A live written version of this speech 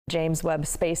James Webb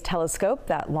Space Telescope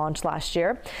that launched last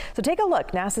year. So take a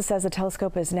look. NASA says the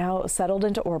telescope is now settled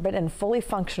into orbit and fully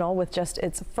functional with just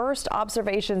its first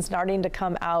observations starting to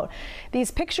come out. These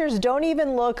pictures don't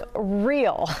even look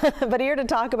real, but here to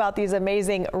talk about these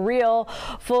amazing real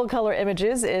full color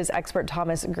images is expert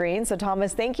Thomas Green. So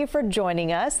Thomas, thank you for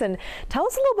joining us and tell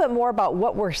us a little bit more about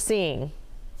what we're seeing.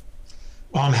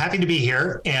 Well, I'm happy to be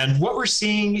here. And what we're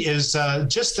seeing is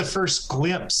just the first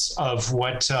glimpse of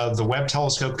what the Webb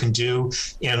telescope can do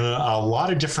in a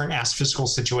lot of different astrophysical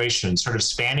situations, sort of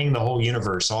spanning the whole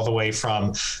universe, all the way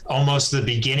from almost the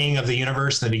beginning of the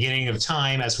universe and the beginning of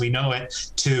time as we know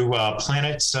it to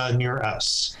planets near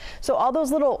us. So all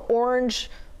those little orange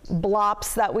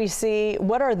blops that we see,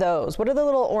 what are those? What are the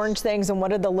little orange things and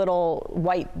what are the little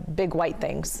white, big white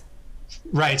things?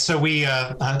 Right. So we,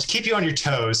 to keep you on your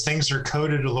toes, things are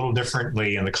coded a little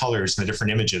differently in the colors and the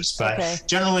different images. But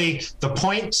generally, the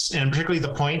points, and particularly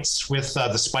the points with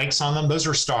the spikes on them, those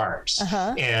are stars.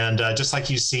 And just like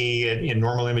you see in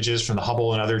normal images from the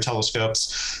Hubble and other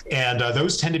telescopes. And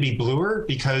those tend to be bluer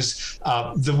because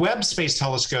the Webb Space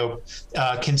Telescope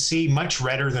can see much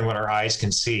redder than what our eyes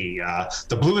can see.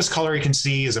 The bluest color you can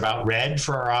see is about red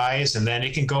for our eyes, and then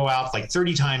it can go out like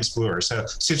 30 times bluer. So,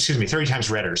 excuse me, 30 times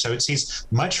redder. So it sees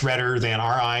much redder than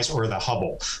our eyes or the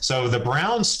Hubble. So the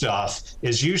brown stuff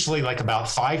is usually like about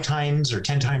 5 times or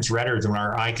 10 times redder than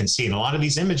our eye can see. And a lot of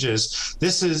these images,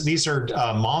 these are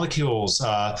molecules,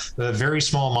 very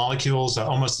small molecules,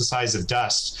 almost the size of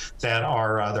dust, that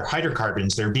are they're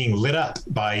hydrocarbons. They're being lit up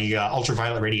by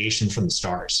ultraviolet radiation from the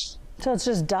stars. So it's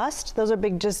just dust? Those are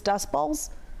big, just dust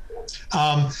balls?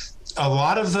 A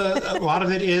lot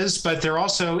of it is, but they're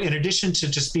also, in addition to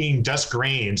just being dust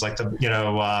grains, like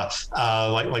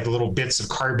like little bits of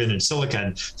carbon and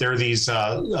silicon, there are these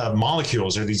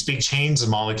molecules, or these big chains of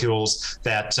molecules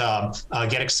that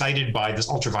get excited by this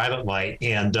ultraviolet light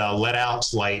and let out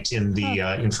light in the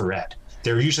infrared.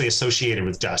 They're usually associated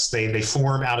with dust. They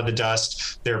form out of the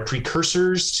dust. They're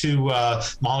precursors to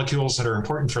molecules that are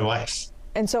important for life.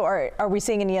 And so are we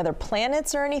seeing any other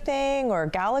planets or anything, or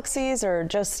galaxies, or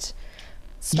just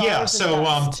stars? Yeah,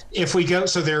 so if we go,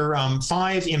 so there are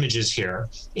 5 images here,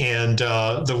 and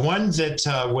the one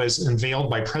that was unveiled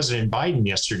by President Biden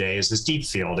yesterday is this deep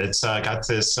field. It's got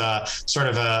this sort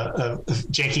of a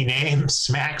janky name,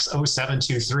 SMACS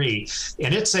 0723,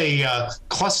 and it's a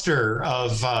cluster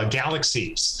of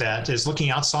galaxies that is looking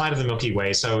outside of the Milky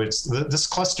Way. So it's this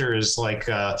cluster is like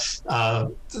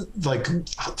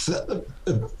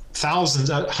thousands,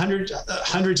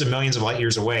 hundreds of millions of light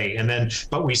years away, and then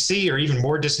what we see are even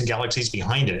more distant galaxies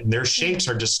behind it, and their shapes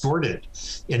are distorted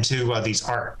into these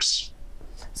arcs.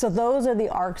 So those are the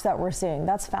arcs that we're seeing.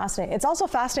 That's fascinating. It's also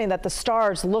fascinating that the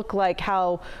stars look like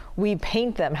how we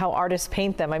paint them, how artists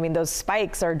paint them. I mean, those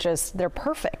spikes are just, they're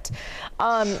perfect.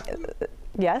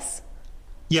 Yes?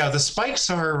 Yeah, the spikes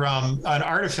are an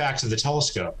artifact of the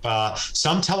telescope.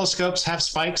 Some telescopes have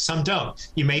spikes, some don't.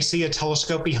 You may see a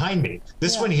telescope behind me.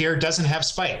 This one here doesn't have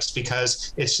spikes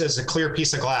because it's just a clear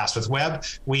piece of glass. With Webb,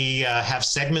 we have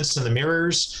segments in the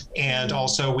mirrors, and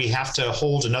also we have to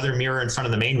hold another mirror in front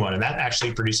of the main one, and that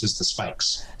actually produces the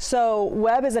spikes. So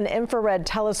Webb is an infrared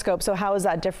telescope, so how is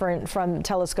that different from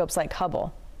telescopes like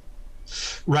Hubble?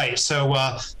 Right. So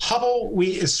Hubble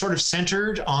is sort of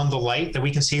centered on the light that we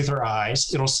can see with our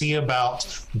eyes. It'll see about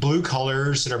blue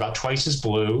colors that are about twice as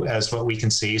blue as what we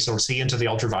can see. So it'll see into the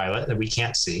ultraviolet that we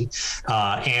can't see.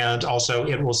 And also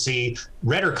it will see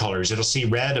redder colors. It'll see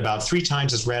red about 3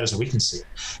 times as red as we can see.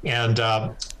 And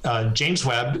James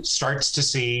Webb starts to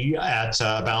see at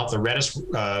about the reddest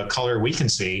color we can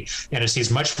see, and it sees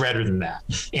much redder than that.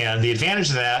 And the advantage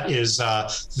of that is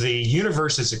the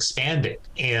universe is expanding,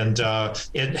 and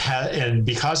and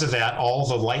because of that, all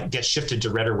the light gets shifted to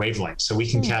redder wavelengths, so we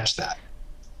can catch that.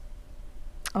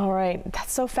 All right,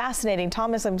 that's so fascinating.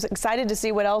 Thomas, I'm excited to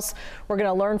see what else we're going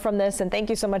to learn from this, and thank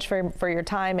you so much for your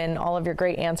time and all of your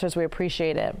great answers. We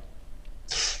appreciate it.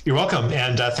 You're welcome,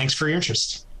 and thanks for your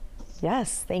interest.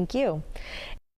 Yes, thank you.